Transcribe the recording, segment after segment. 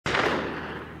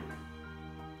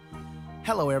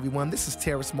Hello everyone, this is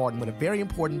Terrace Martin with a very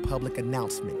important public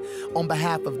announcement. On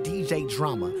behalf of DJ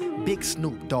Drama, Big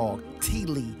Snoop Dogg, T.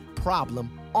 Lee,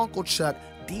 Problem, Uncle Chuck,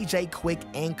 DJ Quick,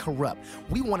 and Corrupt,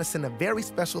 we want to send a very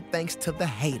special thanks to the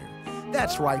hater.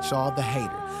 That's right, y'all, the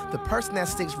hater. The person that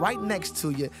sits right next to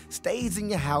you, stays in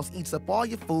your house, eats up all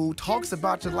your food, talks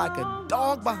about you like a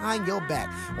dog behind your back,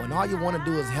 when all you want to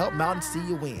do is help them out and see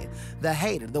you win. The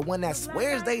hater, the one that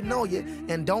swears they know you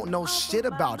and don't know shit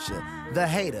about you. The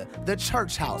hater, the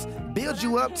church house, build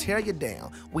you up, tear you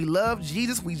down. We love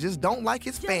Jesus, we just don't like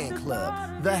his fan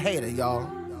club. The hater,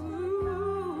 y'all.